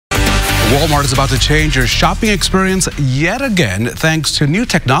Walmart is about to change your shopping experience yet again thanks to new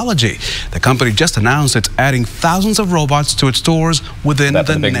technology. The company just announced it's adding thousands of robots to its stores within the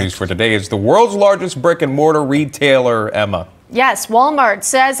big news for today is the world's largest brick and mortar retailer, Emma. Yes, Walmart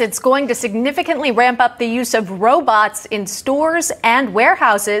says it's going to significantly ramp up the use of robots in stores and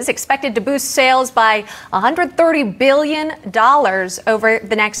warehouses, expected to boost sales by $130 billion over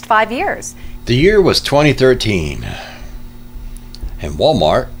the next 5 years. The year was 2013, and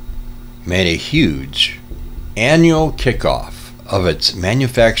Walmart made a huge annual kickoff of its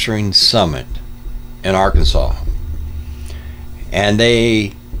manufacturing summit in Arkansas. And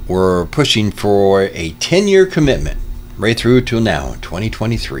they were pushing for a 10-year commitment right through till now,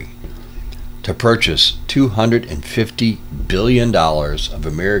 2023, to purchase $250 billion of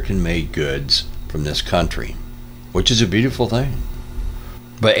American-made goods from this country, which is a beautiful thing.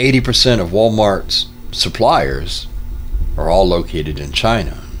 But 80% of Walmart's suppliers are all located in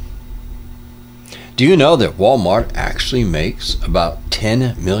China. Do you know that Walmart actually makes about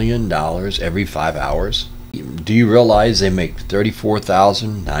 $10 million every 5 hours? Do you realize they make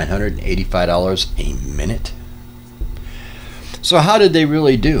 $34,985 a minute? So how did they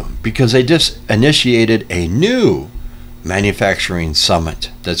really do? Because they just initiated a new manufacturing summit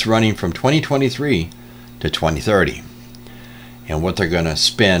that's running from 2023 to 2030, and what they're going to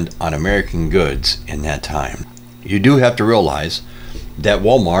spend on American goods in that time. You do have to realize that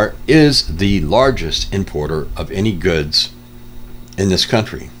Walmart is the largest importer of any goods in this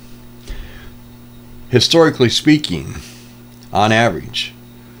country. Historically speaking, on average,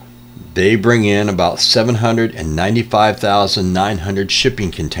 they bring in about 795,900 shipping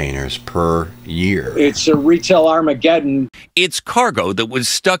containers per year. It's a retail Armageddon. It's cargo that was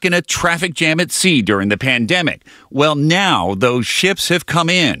stuck in a traffic jam at sea during the pandemic. Well, now those ships have come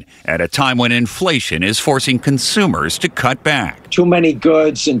in at a time when inflation is forcing consumers to cut back. Too many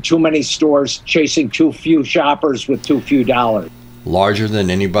goods and too many stores chasing too few shoppers with too few dollars. Larger than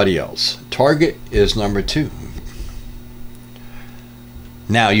anybody else. Target is number 2.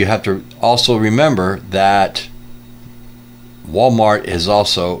 Now you have to also remember that Walmart is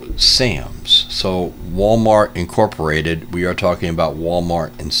also Sam's. So Walmart Incorporated, we are talking about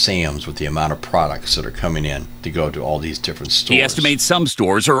Walmart and Sam's with the amount of products that are coming in to go to all these different stores. He estimates some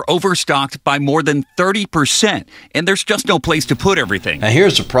stores are overstocked by more than 30%, and there's just no place to put everything. Now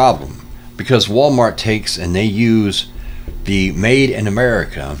here's the problem, because Walmart takes and they use the Made in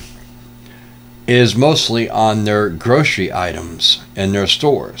America is mostly on their grocery items in their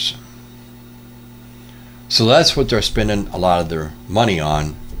stores. So that's what they're spending a lot of their money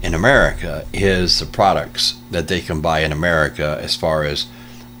on in America, is the products that they can buy in America as far as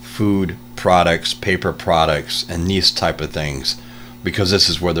food products, paper products, and these type of things, because this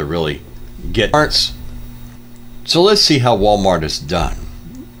is where they're really getting parts. So let's see how Walmart is done.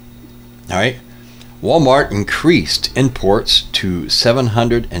 All right. Walmart increased imports to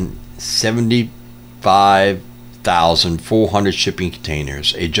 775,400 shipping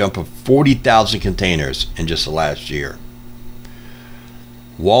containers, a jump of 40,000 containers in just the last year.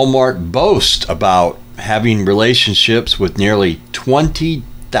 Walmart boasts about having relationships with nearly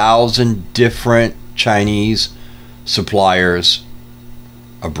 20,000 different Chinese suppliers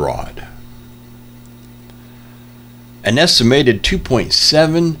abroad. An estimated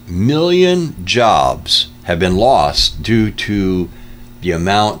 2.7 million jobs have been lost due to the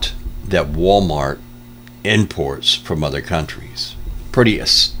amount that Walmart imports from other countries. Pretty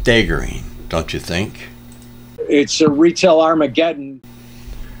staggering, don't you think? It's a retail Armageddon.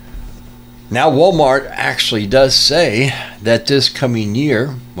 Now Walmart actually does say that this coming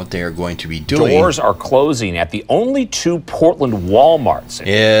year, what they are going to be doing... Doors are closing at the only 2 Portland Walmarts.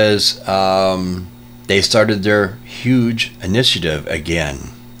 ...is they started their huge initiative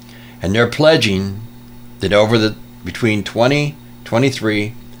again. And they're pledging that between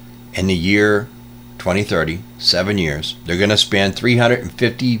 2023 and the year 2030, 7 years, they're going to spend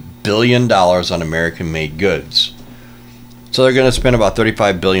 $350 billion on American-made goods. So they're going to spend about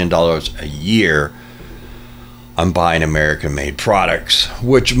 $35 billion a year on buying American-made products,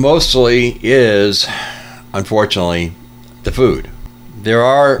 which mostly is, unfortunately, the food. There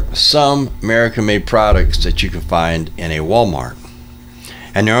are some American-made products that you can find in a Walmart.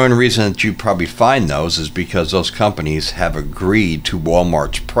 And the only reason that you probably find those is because those companies have agreed to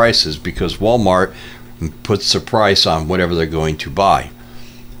Walmart's prices, because Walmart puts the price on whatever they're going to buy.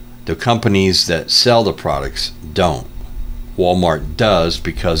 The companies that sell the products don't. Walmart does,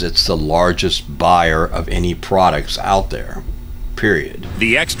 because it's the largest buyer of any products out there, period.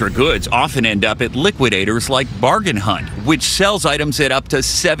 The extra goods often end up at liquidators like Bargain Hunt, which sells items at up to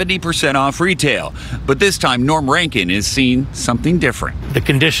 70% off retail. But this time, Norm Rankin is seeing something different. The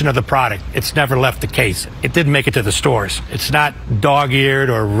condition of the product, it's never left the case. It didn't make it to the stores. It's not dog-eared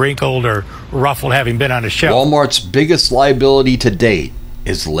or wrinkled or ruffled having been on a shelf. Walmart's biggest liability to date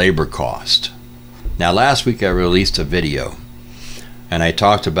is labor cost. Now, last week I released a video and I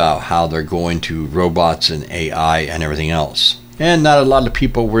talked about how they're going to robots and AI and everything else. And not a lot of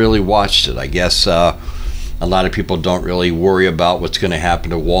people really watched it. I guess a lot of people don't really worry about what's going to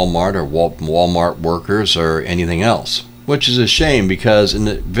happen to Walmart or Walmart workers or anything else, which is a shame, because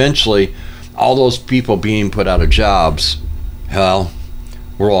eventually all those people being put out of jobs, well,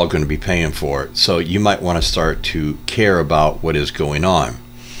 we're all going to be paying for it. So you might want to start to care about what is going on.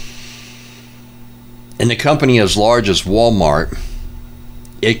 In a company as large as Walmart,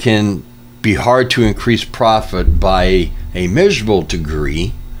 it can be hard to increase profit by a measurable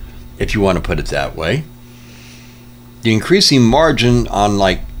degree, if you want to put it that way. The increasing margin on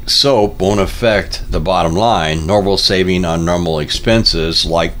like soap won't affect the bottom line, nor will saving on normal expenses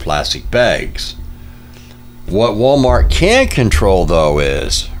like plastic bags. What Walmart can control, though,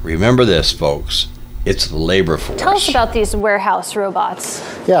 is, remember this, folks, it's the labor force. Tell us about these warehouse robots.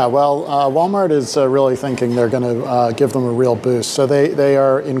 Yeah, well, Walmart is really thinking they're going to give them a real boost. So they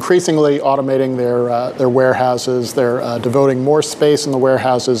are increasingly automating their warehouses. They're devoting more space in the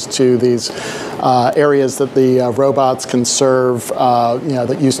warehouses to these areas that the robots can serve,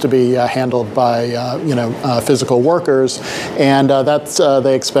 that used to be handled by, physical workers. And that's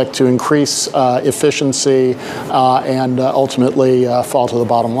they expect to increase efficiency and ultimately fall to the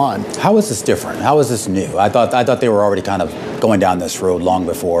bottom line. How is this different? How is this new? I thought they were already kind of going down this road long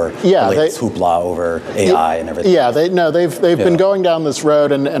before the latest hoopla over AI and everything. Yeah, they've been going down this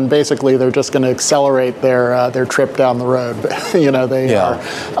road, and basically they're just going to accelerate their trip down the road. They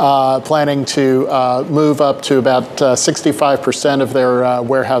are planning to move up to about 65% of their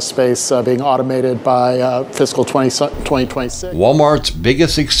warehouse space being automated by fiscal 2026. Walmart's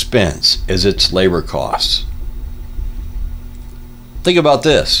biggest expense is its labor costs. Think about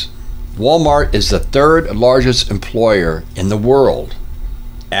this. Walmart is the third largest employer in the world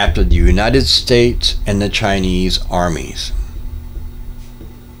after the United States and the Chinese armies.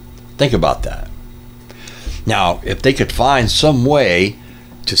 Think about that. Now, if they could find some way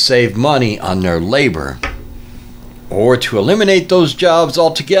to save money on their labor, or to eliminate those jobs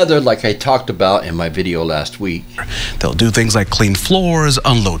altogether, like I talked about in my video last week. They'll do things like clean floors,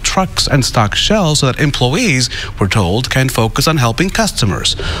 unload trucks, and stock shelves so that employees, we're told, can focus on helping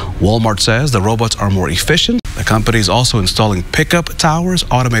customers. Walmart says the robots are more efficient. The company is also installing pickup towers,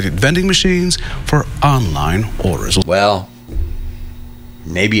 automated vending machines for online orders. Well,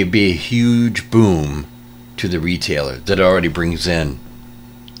 maybe it'd be a huge boom to the retailer that already brings in,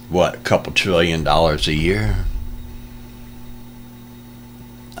 what, a couple $1 trillion a year?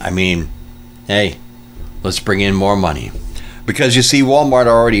 I mean, hey, let's bring in more money. Because you see, Walmart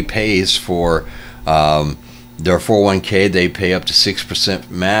already pays for their 401k. They pay up to 6%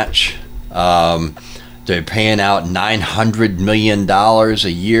 match. They're paying out $900 million a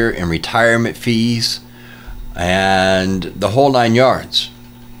year in retirement fees and the whole 9 yards.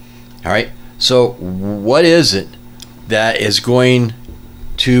 All right. So what is it that is going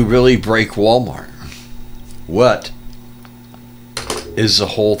to really break Walmart? What is the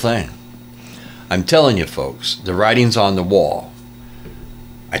whole thing? I'm telling you, folks, the writing's on the wall.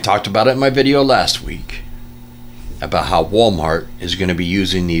 I talked about it in my video last week about how Walmart is going to be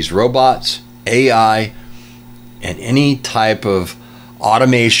using these robots, AI, and any type of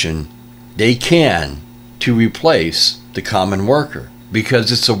automation they can to replace the common worker,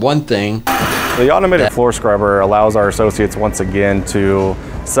 because it's the one thing. The automated floor scrubber allows our associates once again to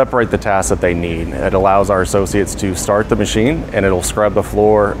separate the tasks that they need. It allows our associates to start the machine and it'll scrub the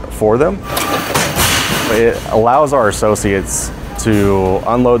floor for them. It allows our associates to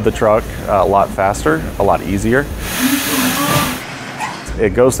unload the truck a lot faster, a lot easier.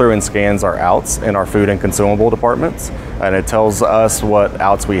 It goes through and scans our outs in our food and consumable departments, and it tells us what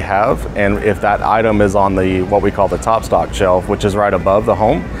outs we have, and if that item is on the what we call the top stock shelf, which is right above the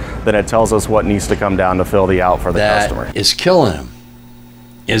home, then it tells us what needs to come down to fill the out for the customer. That is killing them.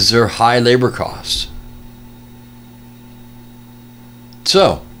 Is their high labor costs.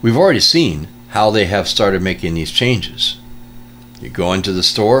 So we've already seen how they have started making these changes. You go into the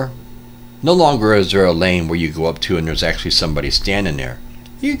store, no longer is there a lane where you go up to and there's actually somebody standing there.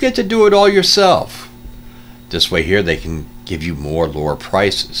 You get to do it all yourself. This way here they can give you more lower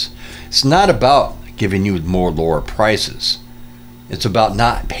prices. It's not about giving you more lower prices. It's about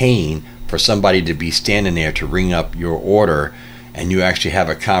not paying for somebody to be standing there to ring up your order and you actually have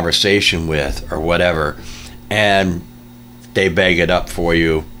a conversation with or whatever, and they bag it up for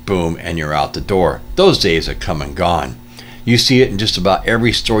you, boom, and you're out the door. Those days are come and gone. You see it in just about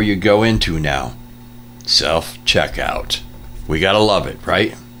every store you go into now. Self-checkout. We gotta love it,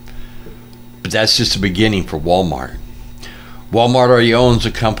 right? But that's just the beginning for Walmart. Walmart already owns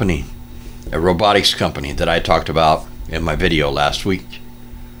a company, a robotics company that I talked about in my video last week.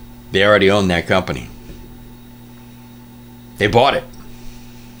 They already own that company. They bought it.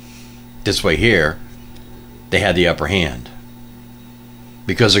 This way here, they had the upper hand,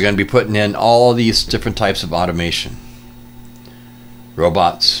 because they're going to be putting in all these different types of automation.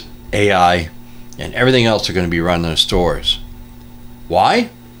 Robots, AI, and everything else are going to be running their stores. Why?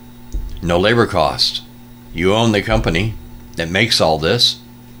 No labor cost. You own the company that makes all this.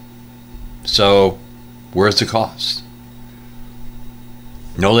 So where's the cost?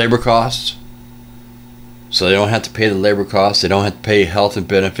 No labor costs. So they don't have to pay the labor costs. They don't have to pay health and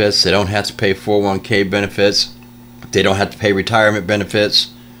benefits. They don't have to pay 401k benefits. They don't have to pay retirement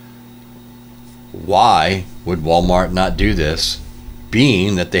benefits. Why would Walmart not do this,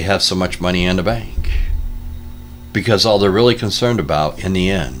 being that they have so much money in the bank? Because all they're really concerned about in the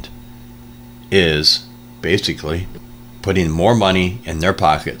end is basically putting more money in their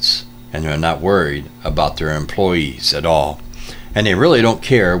pockets, and they're not worried about their employees at all. And they really don't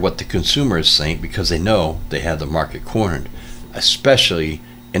care what the consumers think, because they know they have the market cornered, especially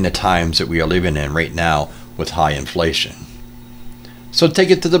in the times that we are living in right now with high inflation. So take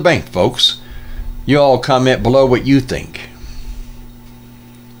it to the bank, folks. You all comment below what you think.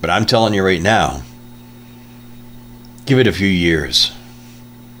 But I'm telling you right now, give it a few years.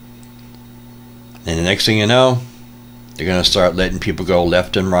 And the next thing you know, they're going to start letting people go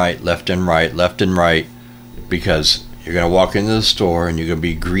left and right, left and right, left and right, because you're going to walk into the store and you're going to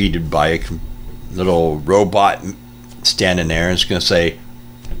be greeted by a little robot standing there, and it's going to say,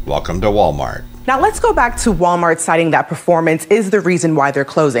 "Welcome to Walmart." Now let's go back to Walmart citing that performance is the reason why they're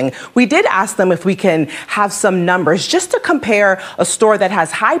closing. We did ask them if we can have some numbers just to compare a store that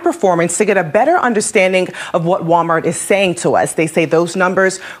has high performance to get a better understanding of what Walmart is saying to us. They say those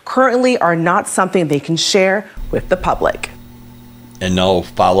numbers currently are not something they can share with the public. And they'll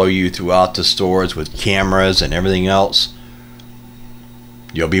follow you throughout the stores with cameras and everything else.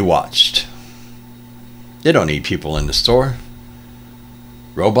 You'll be watched. They don't need people in the store.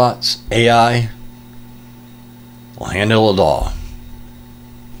 Robots, AI will handle it all.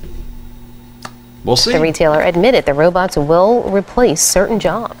 We'll see. The retailer admitted the robots will replace certain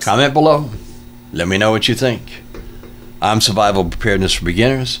jobs. Comment below. Let me know what you think. I'm Survival Preparedness for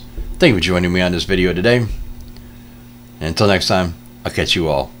Beginners. Thank you for joining me on this video today. And until next time, I'll catch you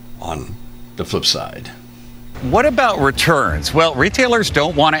all on the flip side. What about returns? Well, retailers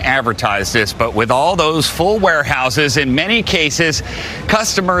don't want to advertise this, but with all those full warehouses, in many cases,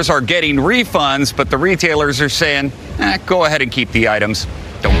 customers are getting refunds, but the retailers are saying, go ahead and keep the items.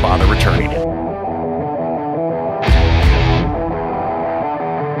 Don't bother returning it.